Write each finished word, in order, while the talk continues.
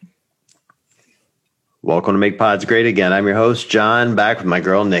Welcome to Make Pods Great Again. I'm your host, John, back with my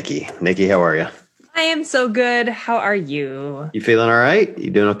girl, Nikki. Nikki, how are you? I am so good. How are you? You feeling all right?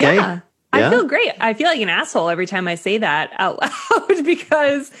 You doing okay? Yeah, I feel great. I feel like an asshole every time I say that out loud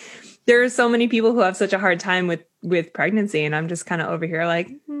because there are so many people who have such a hard time with pregnancy, and I'm just kind of over here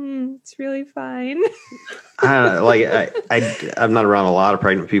like, it's really fine. I don't know, I'm not around a lot of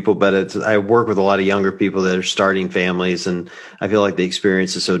pregnant people, but I work with a lot of younger people that are starting families, and I feel like the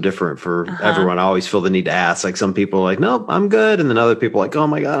experience is so different for everyone. I always feel the need to ask. Like some people are like, nope, I'm good. And then other people are like, oh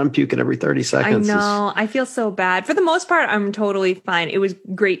my God, I'm puking every 30 seconds. I know. I feel so bad. For the most part, I'm totally fine. It was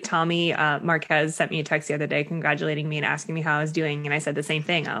great. Tommy Marquez sent me a text the other day congratulating me and asking me how I was doing. And I said the same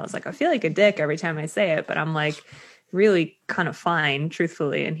thing. I was like, I feel like a dick every time I say it, but I'm like, really kind of fine,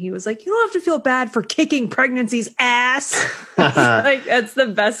 truthfully. And he was like, you don't have to feel bad for kicking pregnancy's ass. Like, that's the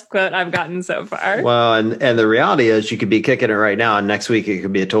best quote I've gotten so far. Well, and the reality is you could be kicking it right now, and next week it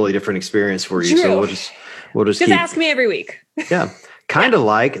could be a totally different experience for you. True. So we'll just keep, ask me every week. Yeah. Kind of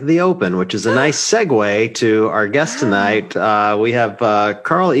like the Open, which is a nice segue to our guest tonight. We have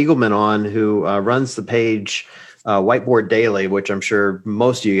Karl Eagleman on, who runs the page Whiteboard Daily, which I'm sure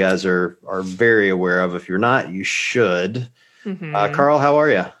most of you guys are very aware of. If you're not, you should. Karl, how are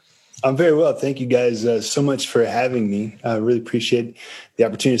you? I'm very well. Thank you guys so much for having me. I really appreciate the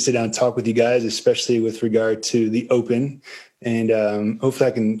opportunity to sit down and talk with you guys, especially with regard to the Open. And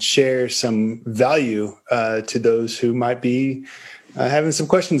hopefully I can share some value to those who might be having some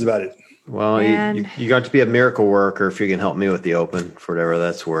questions about it. Well, you got to be a miracle worker if you can help me with the Open, for whatever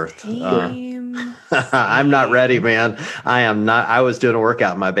that's worth. I'm not ready, man. I am not. I was doing a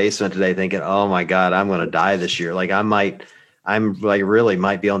workout in my basement today thinking, oh my God, I'm going to die this year. Like really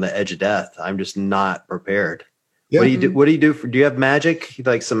might be on the edge of death. I'm just not prepared. Yeah. What do you do? Do you have magic?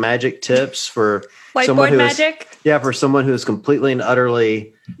 Like some magic tips for Whiteboard magic? For someone who is completely and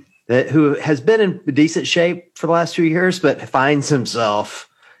utterly, who has been in decent shape for the last 2 years, but finds himself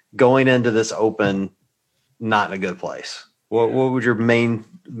going into this Open not in a good place. What would your main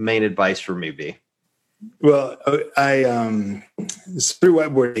advice for me be? Well, I through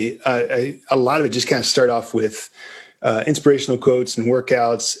Whiteboard, a lot of it just kind of start off with inspirational quotes and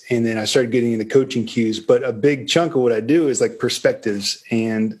workouts, and then I started getting into coaching cues. But a big chunk of what I do is like perspectives,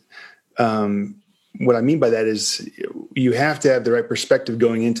 and what I mean by that is you have to have the right perspective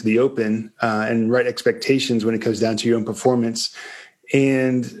going into the Open and right expectations when it comes down to your own performance.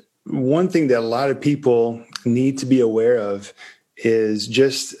 And one thing that a lot of people need to be aware of is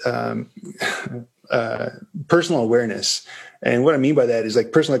just personal awareness. And what I mean by that is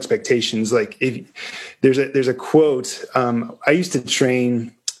like personal expectations. Like if there's a quote, I used to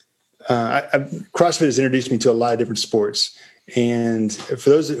train, CrossFit has introduced me to a lot of different sports. And for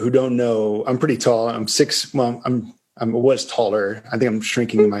those who don't know, I'm pretty tall. I was taller. I think I'm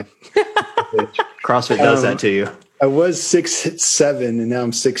shrinking in my CrossFit does that to you. I was 6'7", and now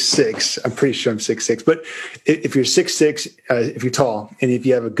I'm 6'6". I'm pretty sure I'm 6'6". But if you're 6'6", if you're tall, and if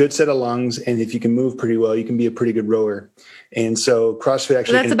you have a good set of lungs, and if you can move pretty well, you can be a pretty good rower. And so CrossFit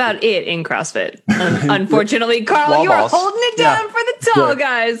actually... That's about it in CrossFit. Unfortunately, Karl, you are holding it down for the tall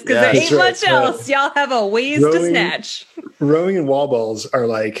guys, because there ain't much else. Y'all have a ways to snatch. Rowing and wall balls are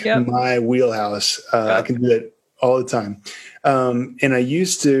like my wheelhouse. I can do that all the time. And I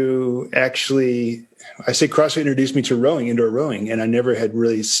used to actually... I say CrossFit introduced me to rowing, indoor rowing, and I never had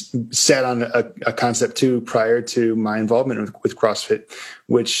really sat on a concept two prior to my involvement with CrossFit,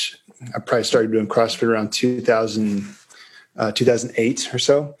 which I probably started doing CrossFit around 2008 or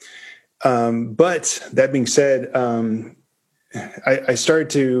so. But that being said, I started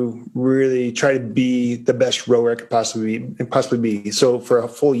to really try to be the best rower I could possibly be. So for a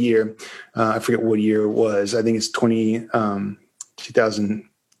full year, I forget what year it was. I think it's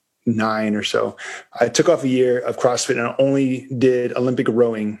 2009 or so. I took off a year of CrossFit and I only did Olympic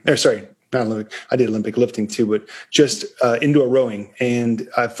rowing. Or sorry, not Olympic. I did Olympic lifting too, but just indoor rowing. And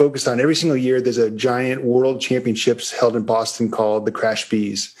I focused on every single year. There's a giant world championships held in Boston called the Crash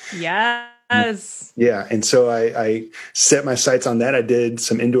Bees. Yes. Yeah. And so I set my sights on that. I did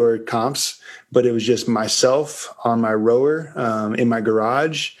some indoor comps, but it was just myself on my rower in my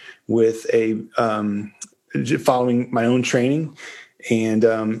garage with following my own training. And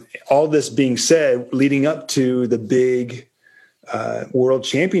all this being said, leading up to the big world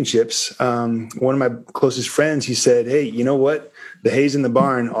championships, one of my closest friends, he said, hey, you know what? The hay's in the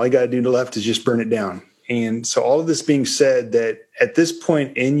barn. All you got to do to the left is just burn it down. And so all of this being said, that at this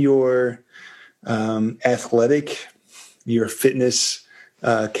point in your athletic, your fitness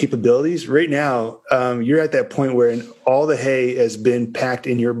capabilities. Right now, you're at that point where all the hay has been packed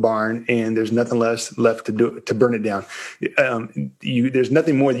in your barn and there's nothing left to burn it down. There's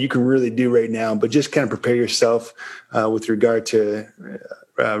nothing more that you can really do right now, but just kind of prepare yourself with regard to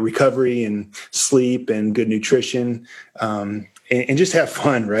recovery and sleep and good nutrition, and just have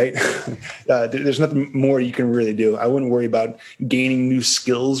fun, right? There's nothing more you can really do. I wouldn't worry about gaining new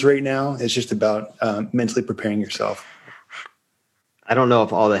skills right now. It's just about mentally preparing yourself. I don't know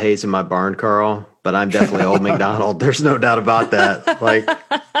if all the hay's in my barn, Carl, but I'm definitely old McDonald. There's no doubt about that. Like,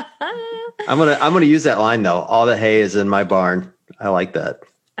 I'm gonna use that line though. All the hay is in my barn. I like that.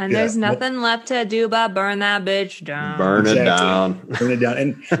 And there's nothing left to do but burn that bitch down. Burn it down. Burn it down.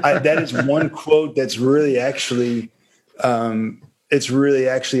 And that is one quote that's really actually, it's really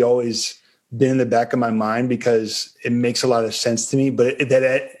actually always been in the back of my mind because it makes a lot of sense to me. But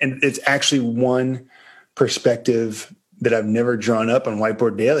it's actually one perspective that I've never drawn up on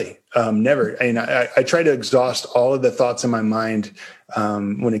Whiteboard Daily. Never. And I try to exhaust all of the thoughts in my mind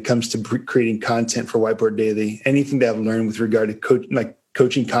when it comes to creating content for Whiteboard Daily. Anything that I've learned with regard to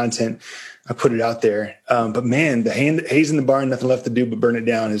coaching content, I put it out there. But man, the hay's in the barn, nothing left to do but burn it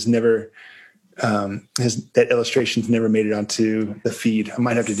down has never, that illustration's never made it onto the feed. I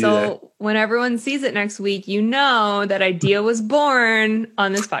might have to do that. So when everyone sees it next week, you know that idea was born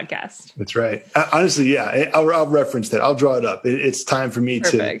on this podcast. That's right. Honestly, yeah, I'll reference that. I'll draw it up. It's time for me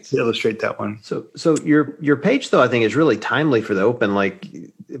to illustrate that one. So your page though, I think is really timely for the open, like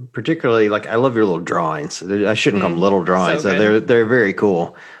particularly like I love your little drawings. I shouldn't call them little drawings. So they're very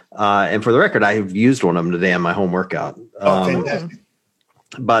cool. And for the record, I've used one of them today on my home workout. Fantastic.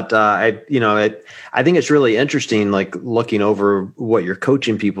 But I think it's really interesting, like looking over what you're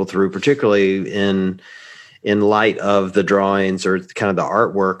coaching people through, particularly in light of the drawings or kind of the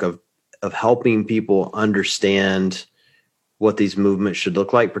artwork of helping people understand what these movements should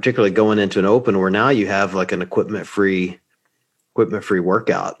look like, particularly going into an open where now you have like an equipment free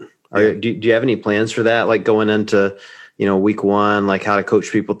workout. Do you have any plans for that? Like going into, week one, like how to coach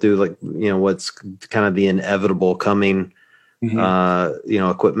people through, like, what's kind of the inevitable coming,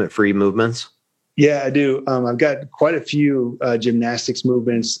 equipment free movements? Yeah, I do. I've got quite a few gymnastics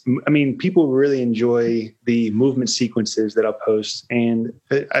movements. I mean, people really enjoy the movement sequences that I'll post. And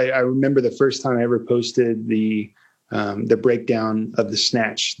I remember the first time I ever posted the breakdown of the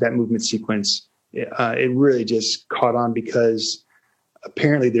snatch, that movement sequence. It really just caught on because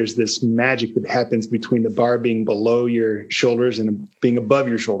apparently there's this magic that happens between the bar being below your shoulders and being above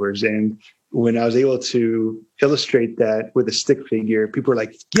your shoulders. And when I was able to illustrate that with a stick figure, people were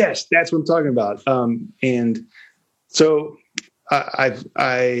like, yes, that's what I'm talking about. And so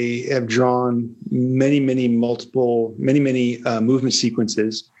I have drawn many movement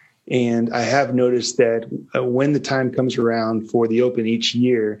sequences. And I have noticed that when the time comes around for the open each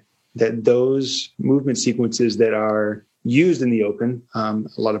year, that those movement sequences that are used in the open, a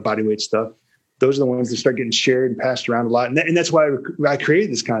lot of bodyweight stuff, those are the ones that start getting shared and passed around a lot. And that's why I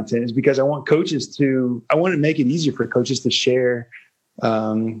created this content, is because I want I want to make it easier for coaches to share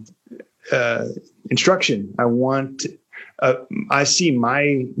instruction. I see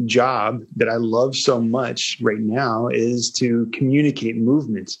my job that I love so much right now is to communicate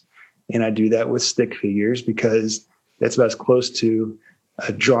movement. And I do that with stick figures because that's about as close to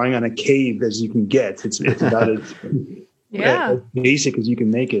drawing on a cave as you can get. It's about as basic as you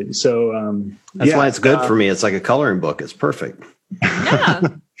can make it. So that's why it's good for me. It's like a coloring book. It's perfect. Yeah.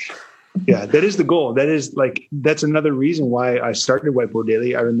 Yeah, that is the goal. That's another reason why I started Whiteboard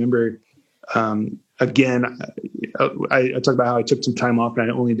Daily. I remember, again, I talked about how I took some time off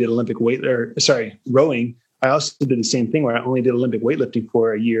and I only did rowing. I also did the same thing where I only did Olympic weightlifting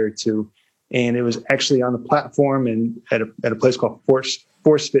for a year or two. And it was actually on the platform and at a place called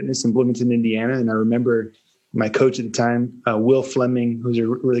Force Fitness in Bloomington, Indiana. And I remember my coach at the time, Will Fleming, who's a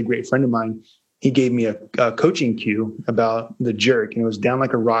really great friend of mine, he gave me a coaching cue about the jerk, and it was down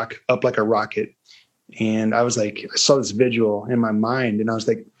like a rock, up like a rocket. And I was like, I saw this visual in my mind, and I was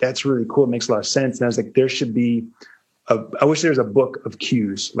like, that's really cool. It makes a lot of sense. And I was like, there should be I wish there was a book of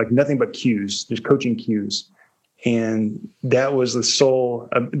cues, like nothing but cues. There's coaching cues. And that was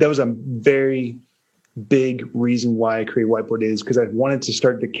that was a very big reason why I created Whiteboard Daily, because I wanted to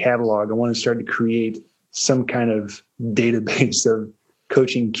start the catalog. I wanted to start to create some kind of database of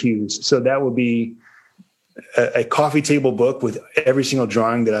coaching cues. So that would be a coffee table book with every single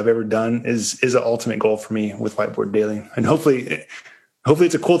drawing that I've ever done is an ultimate goal for me with Whiteboard Daily. And hopefully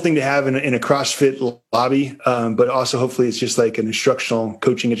it's a cool thing to have in a CrossFit lobby, but also hopefully it's just like an instructional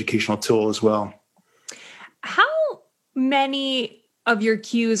coaching educational tool as well. How many of your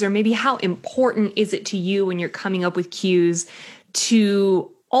cues, or maybe how important is it to you when you're coming up with cues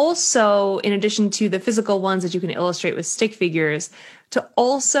to also, in addition to the physical ones that you can illustrate with stick figures, to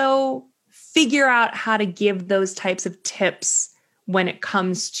also figure out how to give those types of tips when it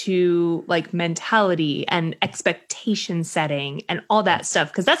comes to like mentality and expectation setting and all that stuff.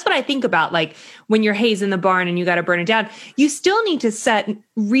 Because that's what I think about, like when you're hay's in the barn and you got to burn it down, you still need to set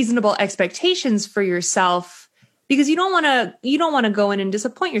reasonable expectations for yourself, because you don't want to go in and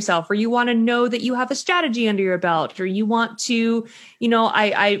disappoint yourself, or you want to know that you have a strategy under your belt, or you want to,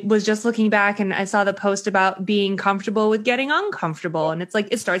 I was just looking back and I saw the post about being comfortable with getting uncomfortable. And it's like,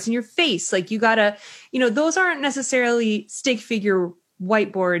 it starts in your face. Like you gotta, those aren't necessarily stick figure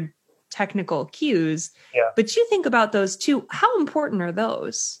whiteboard technical cues, but you think about those too. How important are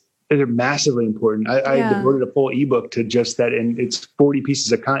those? They're massively important. I devoted a full ebook to just that. And it's 40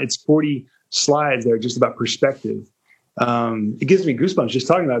 pieces of content. It's 40 slides that are just about perspective. It gives me goosebumps just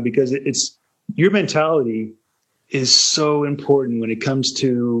talking about it, because it's your mentality is so important when it comes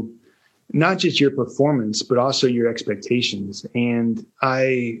to not just your performance, but also your expectations. And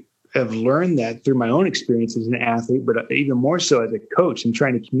I have learned that through my own experience as an athlete, but even more so as a coach, and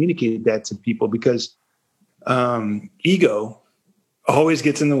trying to communicate that to people, because ego always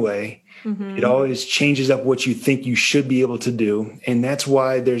gets in the way. Mm-hmm. It always changes up what you think you should be able to do. And that's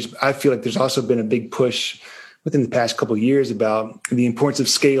why I feel like there's also been a big push within the past couple of years about the importance of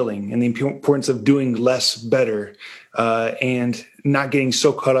scaling and the importance of doing less better, and not getting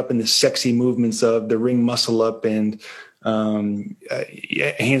so caught up in the sexy movements of the ring muscle up and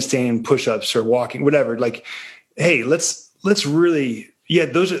handstand push-ups or walking, whatever. Like, hey, let's really,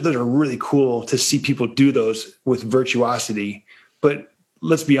 those are really cool to see people do those with virtuosity. But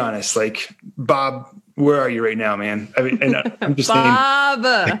let's be honest, like, Bob, where are you right now, man? I mean, and I'm just Bob,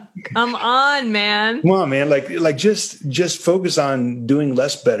 come on, man. Come on, man. Like just focus on doing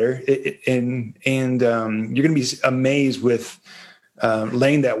less better. And you're going to be amazed with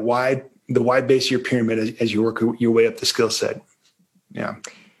laying the wide base of your pyramid as you work your way up the skill set. Yeah.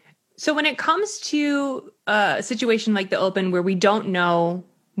 So when it comes to a situation like the Open, where we don't know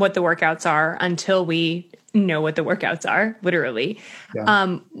what the workouts are until we know what the workouts are, literally.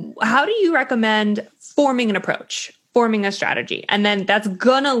 Yeah. How do you recommend forming an approach, forming a strategy? And then that's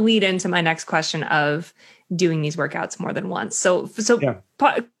going to lead into my next question of doing these workouts more than once. So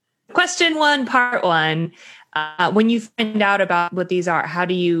question one, part one, when you find out about what these are, how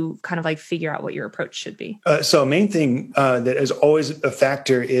do you kind of like figure out what your approach should be? So main thing that is always a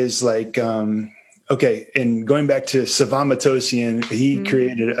factor is like, okay, and going back to Savan Matosian, he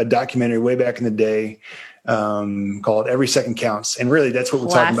created a documentary way back in the day called Every Second Counts. And really, that's what we're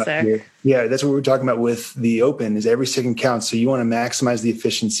talking about here. Yeah, that's what we're talking about with the Open, is every second counts. So you want to maximize the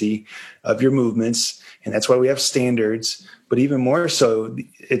efficiency of your movements. And that's why we have standards. But even more so,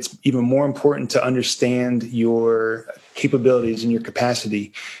 it's even more important to understand your capabilities and your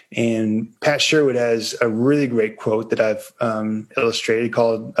capacity. And Pat Sherwood has a really great quote that I've illustrated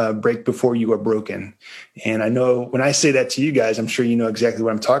called "Break Before You Are Broken." And I know when I say that to you guys, I'm sure you know exactly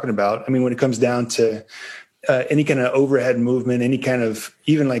what I'm talking about. I mean, when it comes down to any kind of overhead movement, any kind of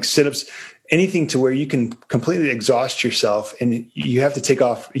even like sit-ups, anything to where you can completely exhaust yourself, and you have to take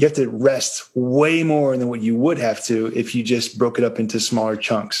off, you have to rest way more than what you would have to if you just broke it up into smaller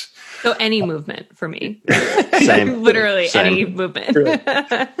chunks. So any movement for me. Same. Literally Same. any movement.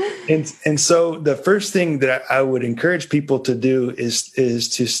 And so the first thing that I would encourage people to do is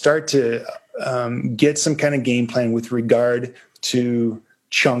to start to get some kind of game plan with regard to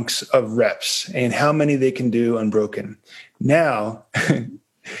chunks of reps and how many they can do unbroken. Now,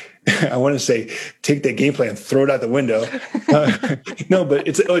 I want to say, take that game plan, throw it out the window. No, but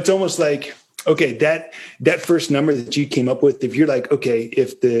it's almost like, okay, that first number that you came up with, if you're like, okay,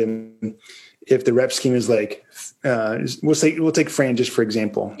 if the rep scheme is like, we'll take Fran just for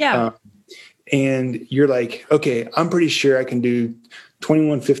example. Yeah. And you're like, okay, I'm pretty sure I can do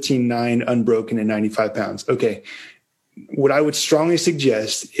 21, 15, 9 unbroken at 95 pounds. Okay. What I would strongly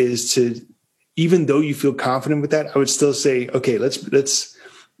suggest is to, even though you feel confident with that, I would still say, okay, let's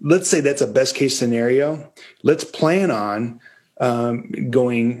say that's a best case scenario. Let's plan on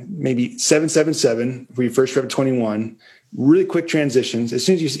going maybe 7-7-7 for your first rep of 21, really quick transitions. As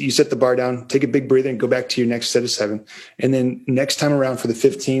soon as you set the bar down, take a big breather and go back to your next set of 7. And then next time around for the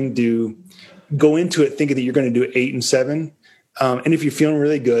 15, go into it thinking that you're going to do 8 and 7. And if you're feeling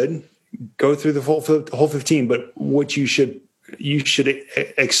really good, go through the whole 15. But what you should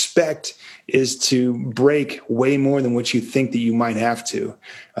expect is to break way more than what you think that you might have to,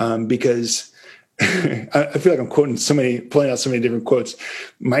 because I feel like I'm pulling out so many different quotes.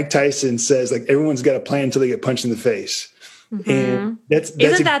 Mike Tyson says, like, everyone's got a plan until they get punched in the face. Mm-hmm. And that's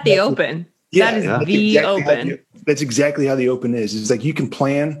Isn't that the Open? Yeah, that is the exactly Open. that's exactly how the open is. It's like you can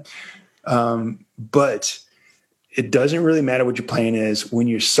plan, but it doesn't really matter what your plan is when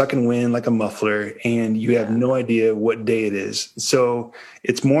you're sucking wind like a muffler and you have no idea what day it is. So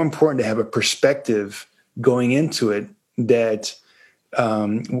it's more important to have a perspective going into it that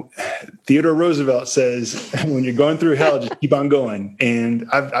Theodore Roosevelt says, when you're going through hell, just keep on going. And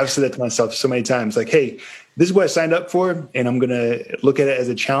I've said that to myself so many times, like, hey, this is what I signed up for, and I'm going to look at it as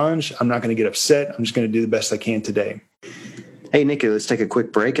a challenge. I'm not going to get upset. I'm just going to do the best I can today. Hey, Nikki, let's take a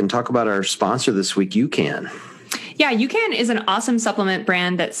quick break and talk about our sponsor this week, GENUCAN. Yeah, GENUCAN is an awesome supplement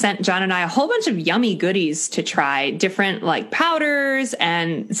brand that sent John and I a whole bunch of yummy goodies to try, different like powders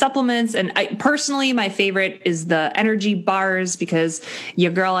and supplements. And personally, my favorite is the energy bars because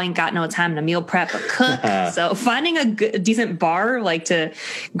your girl ain't got no time to meal prep or cook. So finding a decent bar like to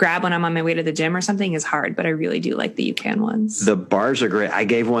grab when I'm on my way to the gym or something is hard, but I really do like the GENUCAN ones. The bars are great. I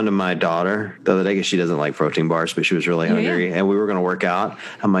gave one to my daughter the other day because she doesn't like protein bars, but she was really hungry and we were going to work out.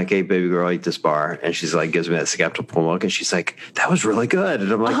 I'm like, hey, baby girl, eat this bar. And she's like, gives me that skeptical look, and she's like, that was really good.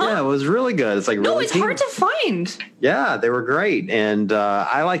 And I'm like, yeah, it was really good. It's like, really it's hard to find. Yeah, they were great. And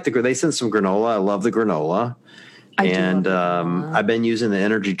I like they sent some granola. I love the granola. I've been using the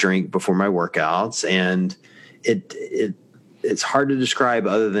energy drink before my workouts, and it's hard to describe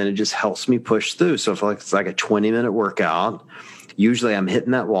other than it just helps me push through. So if it's like a 20-minute workout, usually I'm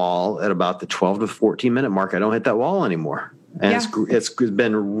hitting that wall at about the 12 to 14-minute mark. I don't hit that wall anymore. And it's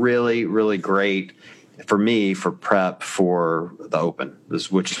been really, really great for me for prep for the open,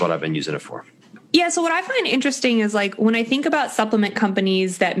 which is what I've been using it for. Yeah. So what I find interesting is like when I think about supplement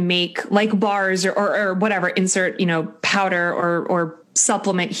companies that make like bars or whatever, insert, powder or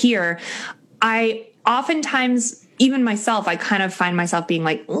supplement here, I oftentimes, even myself, I kind of find myself being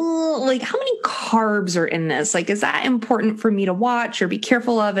like, like how many carbs are in this? Like, is that important for me to watch or be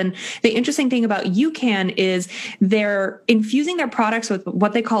careful of? And the interesting thing about GENUCAN is they're infusing their products with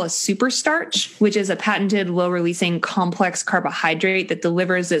what they call a super starch, which is a patented low releasing complex carbohydrate that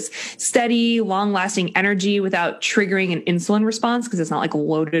delivers this steady, long lasting energy without triggering an insulin response because it's not like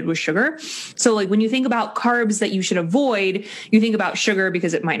loaded with sugar. So like when you think about carbs that you should avoid, you think about sugar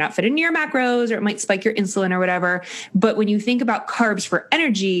because it might not fit into your macros or it might spike your insulin or whatever. But when you think about carbs for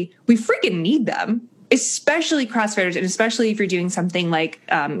energy, we freaking need them, especially CrossFitters, and especially if you're doing something like,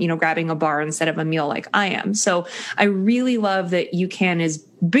 grabbing a bar instead of a meal like I am. So I really love that GENUCAN is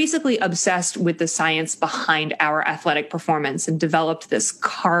basically obsessed with the science behind our athletic performance and developed this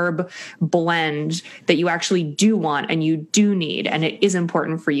carb blend that you actually do want and you do need. And it is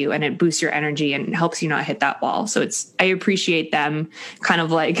important for you and it boosts your energy and helps you not hit that wall. So I appreciate them kind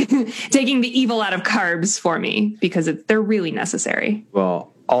of like taking the evil out of carbs for me because they're really necessary.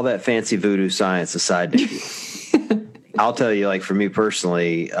 Well, all that fancy voodoo science aside, Nikki, I'll tell you, like for me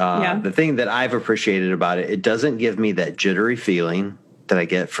personally, the thing that I've appreciated about it, it doesn't give me that jittery feeling that I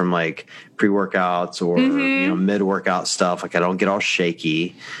get from like pre-workouts or mid-workout stuff. Like I don't get all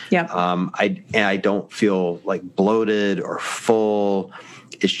shaky. Yeah. I don't feel like bloated or full.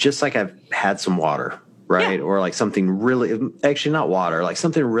 It's just like I've had some water, right? Yeah. Or like something really, actually not water, like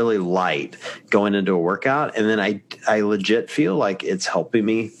something really light going into a workout. And then I legit feel like it's helping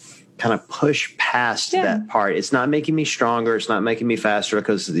me kind of push past that part. It's not making me stronger. It's not making me faster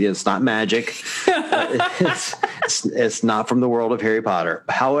because it's not magic. It's not from the world of Harry Potter.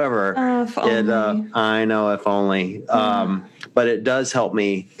 However, I know if only, but it does help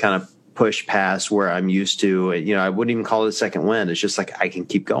me kind of push past where I'm used to. I wouldn't even call it a second wind. It's just like I can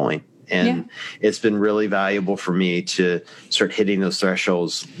keep going. And it's been really valuable for me to start hitting those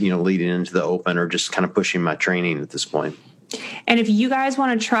thresholds, leading into the open or just kind of pushing my training at this point. And if you guys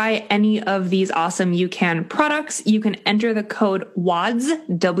want to try any of these awesome GENUCAN products, you can enter the code WODS,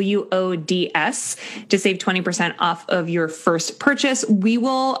 WODS, to save 20% off of your first purchase. We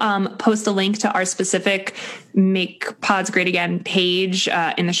will post a link to our specific Make Pods Great Again page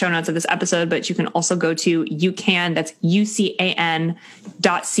in the show notes of this episode, but you can also go to GENUCAN, that's UCAN.co/WODS.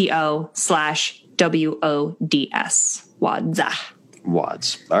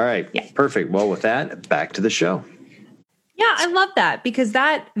 WODS. All right. Yeah. Perfect. Well, with that, back to the show. Yeah, I love that because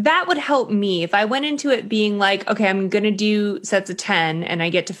that would help me if I went into it being like, okay, I'm going to do sets of 10 and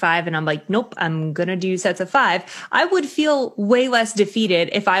I get to 5 and I'm like, nope, I'm going to do sets of 5. I would feel way less defeated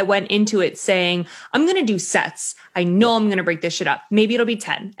if I went into it saying, I'm going to do sets. I know I'm going to break this shit up. Maybe it'll be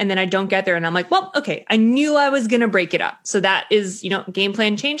 10. And then I don't get there and I'm like, well, okay, I knew I was going to break it up. So that is, game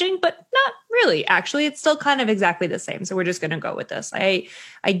plan changing, but not really. Actually, it's still kind of exactly the same. So we're just going to go with this. I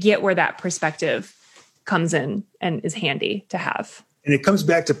get where that perspective comes in and is handy to have. And it comes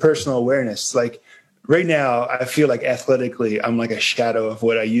back to personal awareness. Like right now I feel like athletically I'm like a shadow of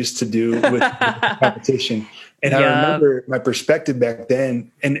what I used to do with competition. And I remember my perspective back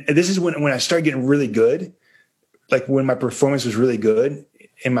then, and this is when I started getting really good, like when my performance was really good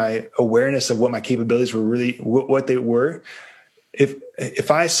and my awareness of what my capabilities were really what they were.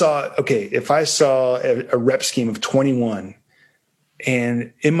 If I saw a rep scheme of 21,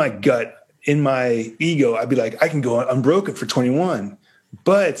 and in my gut, in my ego, I'd be like, I can go unbroken for 21.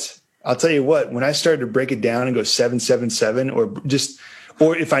 But I'll tell you what, when I started to break it down and go 777, or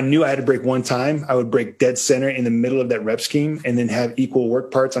if I knew I had to break one time, I would break dead center in the middle of that rep scheme and then have equal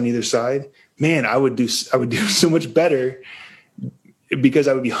work parts on either side. Man, I would do so much better because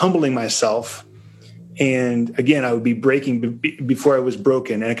I would be humbling myself. And again, I would be breaking before I was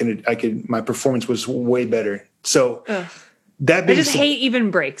broken, and my performance was way better. So I just hate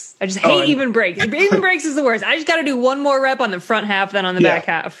even breaks. Even breaks. Even breaks is the worst. I just got to do one more rep on the front half than on the back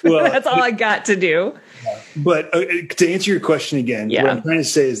half. Well, that's all I got to do. But to answer your question again, what I'm trying to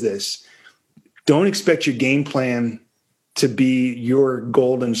say is this. Don't expect your game plan to be your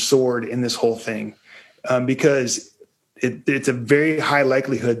golden sword in this whole thing, because it's a very high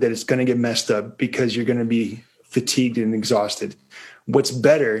likelihood that it's going to get messed up because you're going to be fatigued and exhausted. What's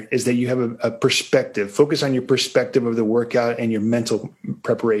better is that you have a perspective. Focus on your perspective of the workout and your mental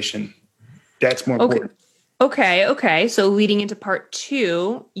preparation. That's more important. Okay. So leading into part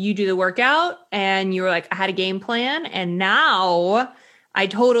 2, you do the workout and you were like, I had a game plan, and now I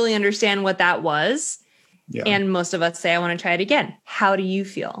totally understand what that was. Yeah. And most of us say, I want to try it again. How do you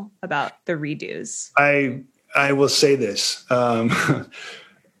feel about the redos? I will say this.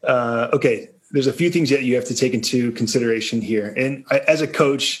 Okay. There's a few things that you have to take into consideration here. And as a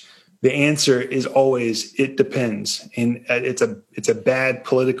coach, the answer is always, it depends. And it's a bad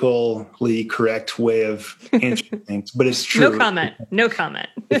politically correct way of answering things, but it's true. No comment.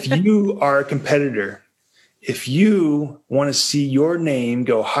 If you are a competitor, if you want to see your name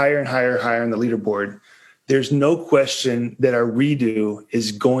go higher and higher and higher on the leaderboard, there's no question that our redo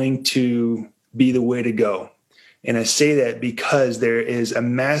is going to be the way to go. And I say that because there is a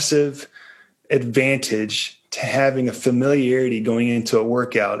massive advantage to having a familiarity going into a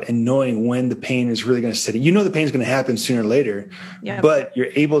workout and knowing when the pain is really going to set in. You know the pain is going to happen sooner or later, but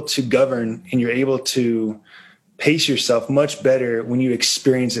you're able to govern and you're able to pace yourself much better when you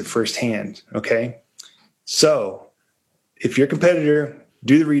experience it firsthand, okay? So if you're a competitor,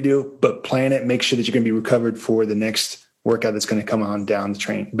 do the redo, but plan it. Make sure that you're going to be recovered for the next workout that's going to come on down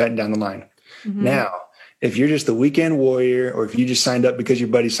the line. Mm-hmm. Now, if you're just the weekend warrior, or if you just signed up because your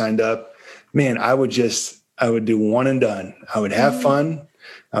buddy signed up, man, I would do one and done. I would have fun.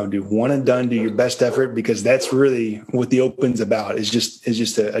 I would do one and done, do your best effort, because that's really what the Open's about. It's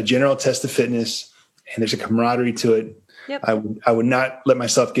just a general test of fitness, and there's a camaraderie to it. Yep. I would not let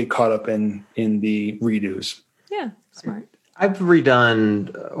myself get caught up in the redos. Yeah, smart. I've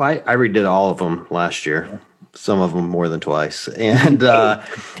redone, I redid all of them last year. Some of them more than twice. And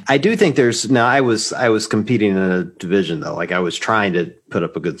I do think I was competing in a division though. Like I was trying to put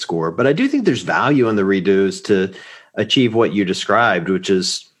up a good score, but I do think there's value in the redos to achieve what you described, which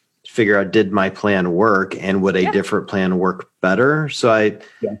is figure out, did my plan work, and would a different plan work better? So I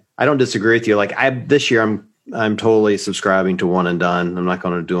don't disagree with you. Like this year I'm totally subscribing to one and done. I'm not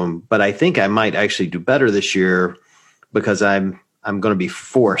going to do them, but I think I might actually do better this year because I'm going to be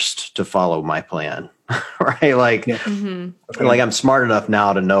forced to follow my plan. Right. Like, like I'm smart enough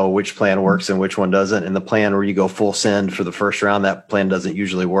now to know which plan works and which one doesn't. And the plan where you go full send for the first round, that plan doesn't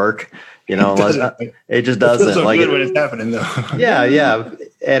usually work. You know, it just doesn't. It feels so like good when it's happening though. Yeah.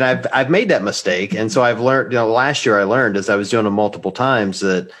 And I've made that mistake. And so I've learned, last year I learned as I was doing it multiple times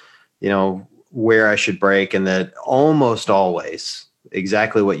that, where I should break, and that almost always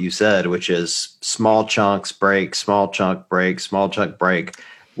exactly what you said, which is small chunks break, small chunk break, small chunk break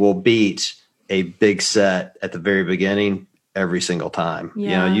will beat a big set at the very beginning every single time.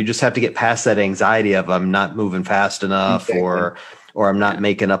 Yeah. You just have to get past that anxiety of I'm not moving fast enough, or I'm not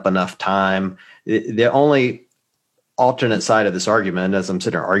making up enough time. The only alternate side of this argument, as I'm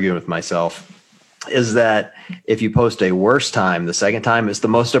sitting there arguing with myself, is that if you post a worse time the second time, it's the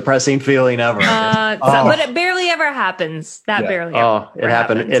most depressing feeling ever. But it barely ever happens. That barely ever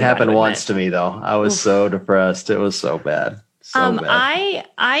happens. It happened once to me though. I was so depressed. It was so bad.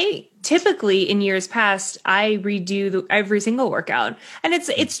 I typically in years past, I redo every single workout, and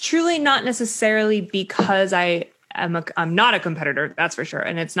it's truly not necessarily because I'm not a competitor, that's for sure.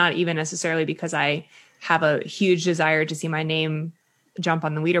 And it's not even necessarily because I have a huge desire to see my name jump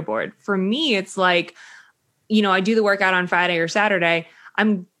on the leaderboard. For me, it's like, I do the workout on Friday or Saturday.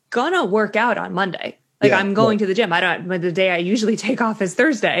 I'm gonna work out on Monday. Like I'm going to the gym. The day I usually take off is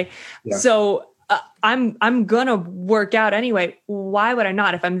Thursday. Yeah. So I'm going to work out anyway. Why would I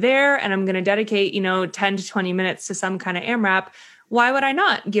not? If I'm there and I'm going to dedicate, 10 to 20 minutes to some kind of AMRAP, why would I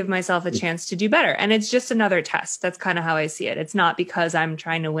not give myself a chance to do better? And it's just another test. That's kind of how I see it. It's not because I'm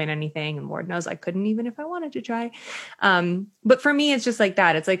trying to win anything. And Lord knows I couldn't even if I wanted to try. But for me, it's just like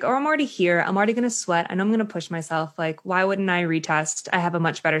that. It's like, oh, I'm already here. I'm already going to sweat and I'm going to push myself. Like, why wouldn't I retest? I have a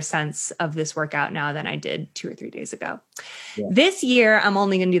much better sense of this workout now than I did 2 or 3 days ago. Yeah. This year, I'm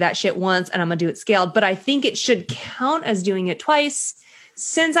only going to do that shit once and I'm going to do it scaled. But I think it should count as doing it twice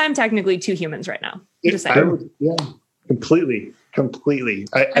since I'm technically 2 humans right now. Just saying. Yeah, completely.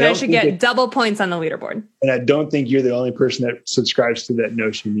 I should get double points on the leaderboard. And I don't think you're the only person that subscribes to that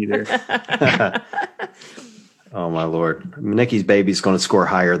notion either. Oh my Lord. Nikki's baby's going to score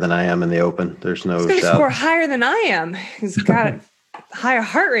higher than I am in the open. There's no doubt. He's going to score higher than I am. He's got a higher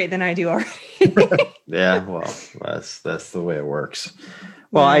heart rate than I do already. Yeah. Well, that's the way it works.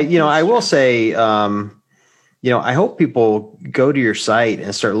 Well, I will say, I hope people go to your site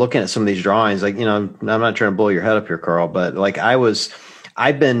and start looking at some of these drawings. Like, I'm not trying to blow your head up here, Karl, but like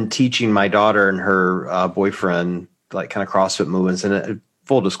I've been teaching my daughter and her boyfriend, like kind of CrossFit movements. And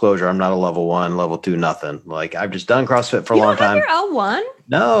full disclosure, I'm not a level 1, level 2, nothing. Like I've just done CrossFit for a long time. You don't have your L1?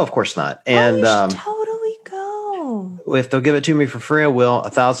 No, of course not. And you should totally go. If they'll give it to me for free, I will.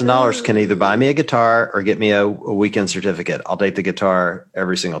 $1,000 can either buy me a guitar or get me a weekend certificate. I'll take the guitar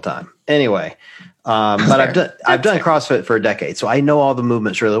every single time. Anyway. But I've done CrossFit for a decade, so I know all the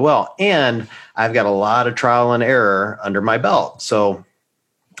movements really well, and I've got a lot of trial and error under my belt. So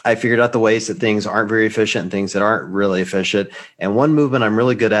I figured out the ways that things aren't very efficient and things that aren't really efficient. And one movement I'm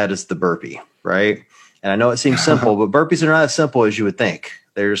really good at is the burpee, right? And I know it seems simple, but burpees are not as simple as you would think.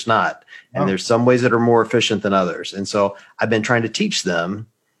 They're just not. And there's some ways that are more efficient than others. And so I've been trying to teach them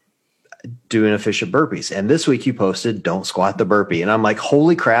doing efficient burpees. And this week you posted, don't squat the burpee. And I'm like,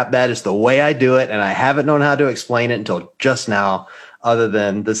 holy crap, that is the way I do it. And I haven't known how to explain it until just now, other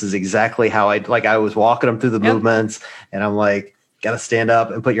than this is exactly how I was walking them through the movements. And I'm like, got to stand up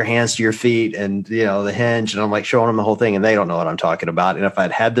and put your hands to your feet and, the hinge. And I'm like showing them the whole thing and they don't know what I'm talking about. And if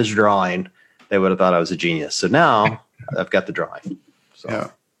I'd had this drawing, they would have thought I was a genius. So now I've got the drawing.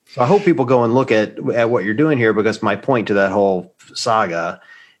 So I hope people go and look at what you're doing here, because my point to that whole saga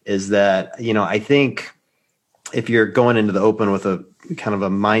is that, I think if you're going into the open with a kind of a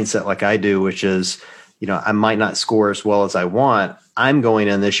mindset like I do, which is, I might not score as well as I want. I'm going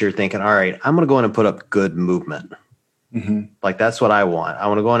in this year thinking, all right, I'm going to go in and put up good movement. Mm-hmm. Like that's what I want. I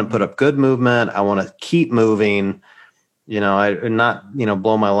want to go in and put up good movement. I want to keep moving, not,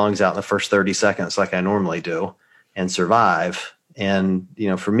 blow my lungs out in the first 30 seconds like I normally do and survive. And,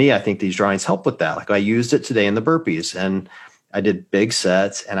 for me, I think these drawings help with that. Like I used it today in the burpees and I did big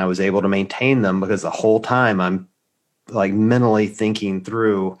sets and I was able to maintain them because the whole time I'm like mentally thinking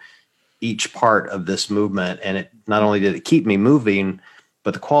through each part of this movement. And it not only did it keep me moving,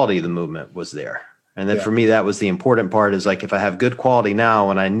 but the quality of the movement was there. And then for me, that was the important part, is like, if I have good quality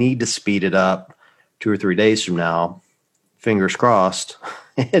now and I need to speed it up 2 or 3 days from now, fingers crossed,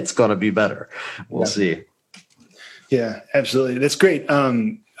 it's going to be better. We'll see. Yeah, absolutely. That's great.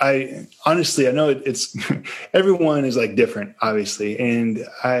 I honestly, I know it's everyone is like different, obviously. And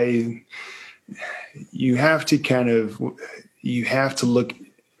you have to look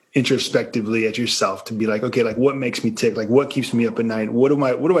introspectively at yourself to be like, okay, like what makes me tick? Like what keeps me up at night? What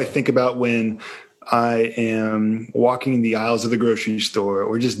do I think about when I am walking the aisles of the grocery store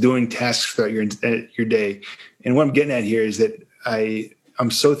or just doing tasks throughout your day? And what I'm getting at here is that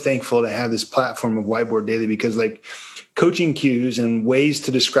I'm so thankful to have this platform of Whiteboard Daily, because like coaching cues and ways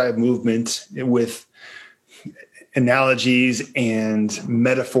to describe movement with analogies and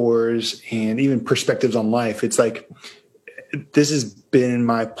metaphors and even perspectives on life. It's like, this has been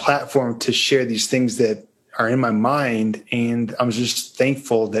my platform to share these things that are in my mind. And I'm just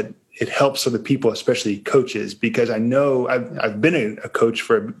thankful that it helps other people, especially coaches, because I know I've been a coach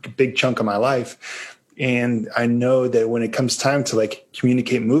for a big chunk of my life. And I know that when it comes time to like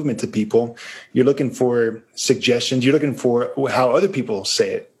communicate movement to people, you're looking for suggestions. You're looking for how other people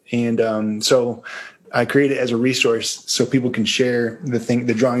say it. And so I create it as a resource so people can share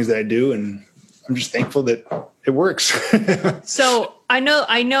the drawings that I do. And I'm just thankful that it works. So I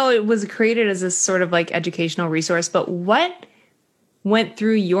know it was created as a sort of like educational resource, but what went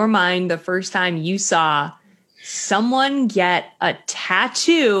through your mind the first time you saw someone get a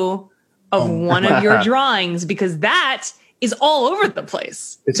tattoo of one of your drawings? Because that is all over the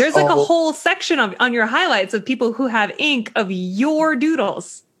place. There's like a whole section on your highlights of people who have ink of your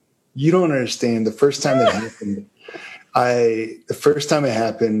doodles. You don't understand. The first time that happened,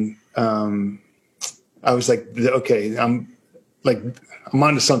 I was like, okay, I'm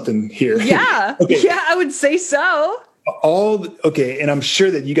onto something here. Yeah. Okay. Yeah, I would say so. And I'm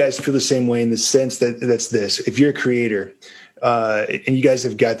sure that you guys feel the same way in the sense that's this. If you're a creator, and you guys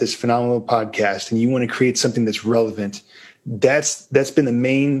have got this phenomenal podcast and you want to create something that's relevant, that's been the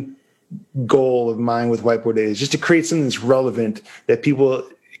main goal of mine with Whiteboard Daily, is just to create something that's relevant that people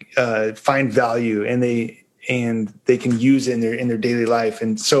find value and they can use in their daily life.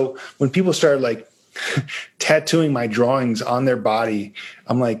 And so when people start like tattooing my drawings on their body,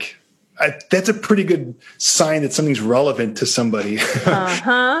 I'm like, that's a pretty good sign that something's relevant to somebody.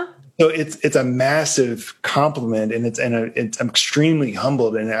 Uh-huh. So it's a massive compliment, and I'm extremely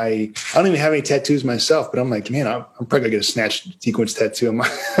humbled. And I don't even have any tattoos myself, but I'm like, man, I'm probably gonna get a snatch sequence tattoo on my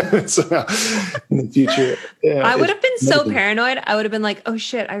so in the future. Yeah, I would have been so paranoid. I would have been like, oh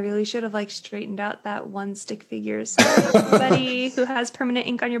shit, I really should have like straightened out that one stick figure. So somebody who has permanent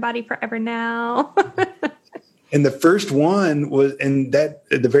ink on your body forever now. And the first one was,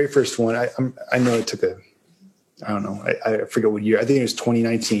 the very first one, I know it took I don't know, I forget what year. I think it was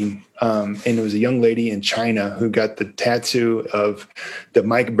 2019. And it was a young lady in China who got the tattoo of the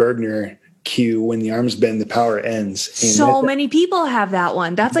Mike Bergner cue, when the arms bend, the power ends. And so many people have that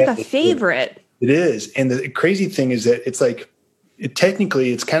one. That's like a favorite. It is. And the crazy thing is that it's like,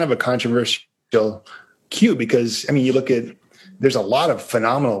 technically it's kind of a controversial cue, because I mean, you look at, there's a lot of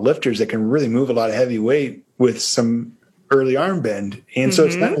phenomenal lifters that can really move a lot of heavy weight with some early arm bend. And so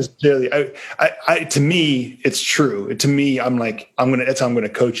it's not necessarily, to me, it's true. To me, I'm like, that's how I'm going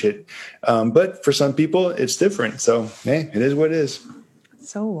to coach it. But for some people it's different. So, hey, it is what it is.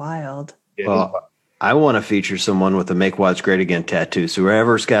 So wild. Well, I want to feature someone with a Make Watts Great Again tattoo. So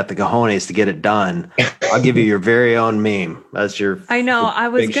whoever's got the cojones to get it done, I'll give you your very own meme. That's your, I know. I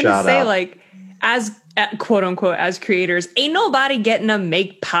was going to say, out. like, as quote unquote, as creators, ain't nobody getting a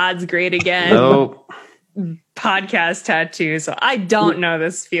Make Pods Great Again. Nope. Podcast tattoo, so I don't know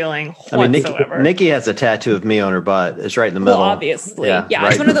this feeling whatsoever. I mean, Nikki has a tattoo of me on her butt. It's right in the middle. Well, obviously. Yeah,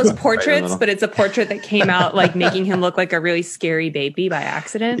 right, it's one of those portraits, right, but it's a portrait that came out like making him look like a really scary baby by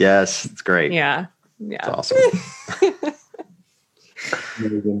accident. Yes, it's great. Yeah. It's awesome.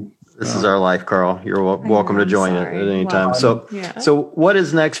 This is our life, Carl. You're welcome to join it at any time. So what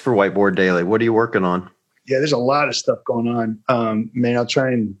is next for Whiteboard Daily? What are you working on? Yeah, there's a lot of stuff going on. Man, I'll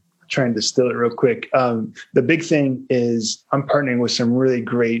try and distill it real quick. The big thing is I'm partnering with some really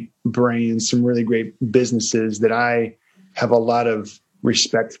great brands, some really great businesses that I have a lot of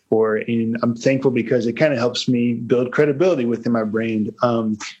respect for. And I'm thankful because it kind of helps me build credibility within my brand.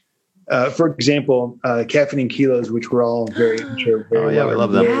 For example, Caffeine and Kilos, which we're all very we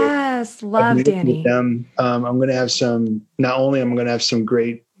love them. Yes, love Danny. I'm going to have some, not only am I going to have some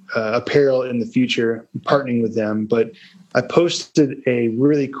great apparel in the future, partnering with them, but I posted a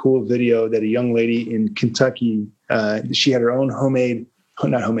really cool video that a young lady in Kentucky, she had her own not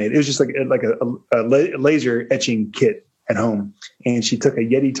homemade. It was just like a laser etching kit at home. And she took a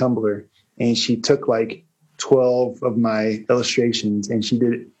Yeti tumbler and she took like 12 of my illustrations and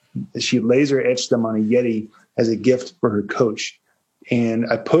she laser etched them on a Yeti as a gift for her coach. And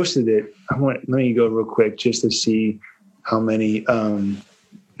I posted it. Let me go real quick just to see how many,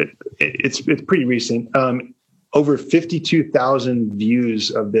 it's pretty recent. Over 52,000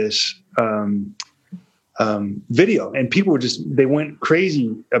 views of this video, and people they went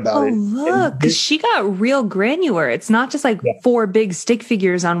crazy about it. Look, because she got real granular. It's not just like 4 big stick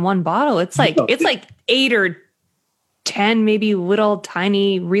figures on one bottle. It's like like 8 or 10, maybe little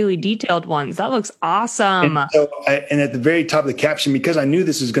tiny, really detailed ones. That looks awesome. And at the very top of the caption, because I knew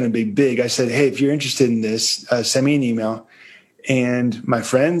this was going to be big, I said, "Hey, if you're interested in this, send me an email." And my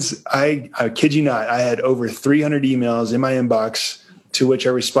friends, I kid you not, I had over 300 emails in my inbox, to which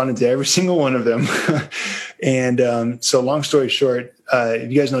I responded to every single one of them. And so long story short,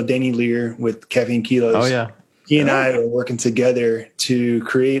 if you guys know Danny Lear with Caffeine Kilos. Oh, yeah. He and I are working together to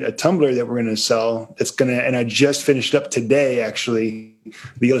create a tumbler that we're going to sell. And I just finished up today, actually,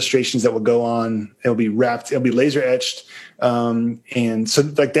 the illustrations that will go on. It'll be wrapped. It'll be laser etched. And so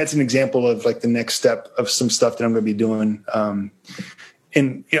like, that's an example of like the next step of some stuff that I'm going to be doing.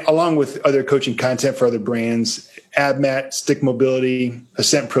 And along with other coaching content for other brands, AbMat, Stick Mobility,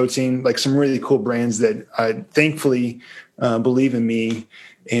 Ascent Protein, like some really cool brands that I thankfully believe in me.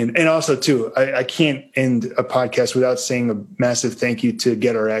 And also too, I can't end a podcast without saying a massive thank you to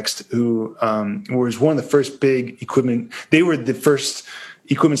GetRx, who was one of the first big equipment. They were the first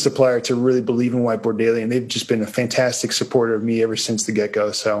equipment supplier to really believe in Whiteboard Daily, and they've just been a fantastic supporter of me ever since the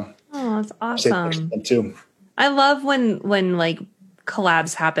get-go. So, oh, that's awesome too. I love when like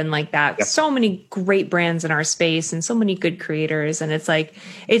collabs happen like that. Yep. So many great brands in our space and so many good creators. And it's like,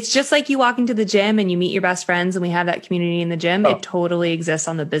 it's just like you walk into the gym and you meet your best friends and we have that community in the gym. It totally exists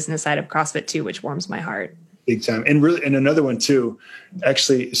on the business side of CrossFit too, which warms my heart. Big time. And really, and another one too,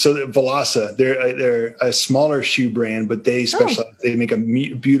 actually, so Velasa, they're a smaller shoe brand, but they specialize, they make a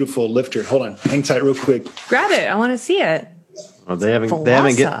beautiful lifter. Hold on, hang tight real quick. Grab it. I want to see it. Well, they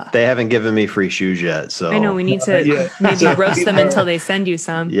haven't given me free shoes yet. So I know we need to maybe roast them until they send you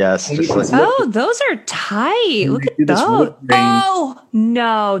some. Yes. Those are tight. Look at those. Oh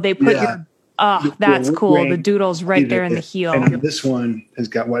no, they put your. Oh, that's cool. The doodle's right there in the heel. And this one has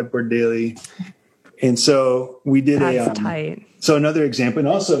got Whiteboard Daily. And so we did tight. So another example, and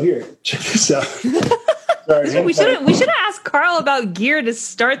also here, check this out. Sorry, we should have asked Karl about gear to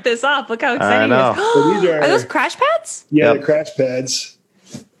start this off. Look how exciting it is. So these are those crash pads? Yeah, the crash pads.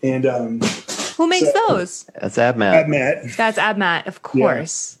 And who makes those? That's AbMat. AbMat. That's AbMat, of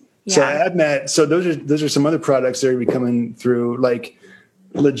course. Yeah. So AbMat. So those are some other products that are coming through, like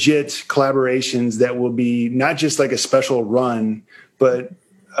legit collaborations that will be not just like a special run, but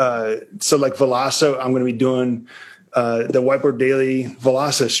so like Velasa, I'm going to be doing the Whiteboard Daily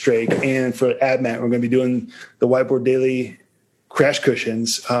Velasa Strake, and for AbMat, we're going to be doing the Whiteboard Daily crash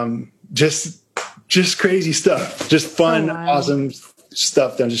cushions. Just crazy stuff, just fun, awesome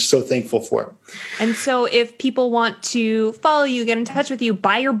stuff that I'm just so thankful for. And so if people want to follow you, get in touch with you,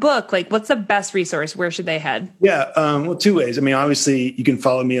 buy your book, like what's the best resource? Where should they head? Yeah. Well, two ways. I mean, obviously you can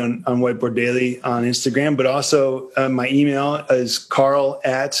follow me on Whiteboard Daily on Instagram, but also my email is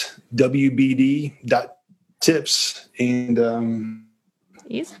karl@wbd.tips. And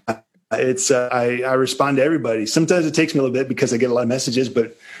it's I respond to everybody. Sometimes it takes me a little bit because I get a lot of messages,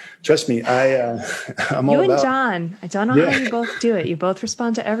 but trust me, I'm all about. You and John, I don't know how you both do it. You both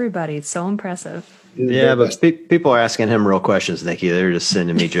respond to everybody. It's so impressive. Yeah, but people are asking him real questions, Nikki. They're just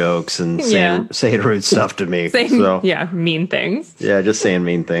sending me jokes and saying rude stuff to me. Mean things. Yeah, just saying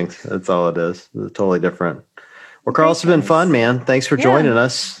mean things. That's all it is. It's totally different. Well, Karl, it's been fun, man. Thanks for joining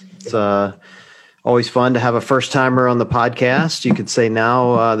us. It's always fun to have a first timer on the podcast. You could say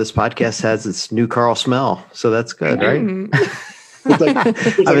now this podcast has its new Karl smell, so that's good, right? I've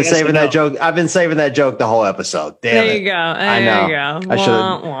been saving that joke. I've been saving that joke the whole episode. Damn there you go. I know. You go. I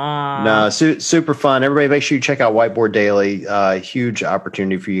should. No, super fun. Everybody, make sure you check out Whiteboard Daily. Huge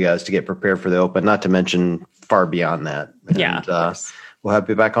opportunity for you guys to get prepared for the Open. Not to mention far beyond that. And, we'll have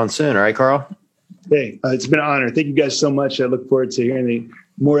you back on soon. All right, Karl. Hey, it's been an honor. Thank you guys so much. I look forward to hearing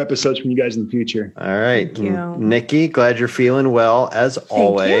more episodes from you guys in the future. All right, thank you. Nikki. Glad you're feeling well as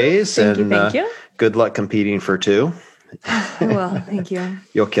always. Thank you. Good luck competing for 2. Well, thank you.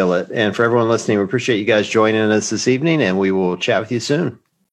 You'll kill it. And for everyone listening, we appreciate you guys joining us this evening, and we will chat with you soon.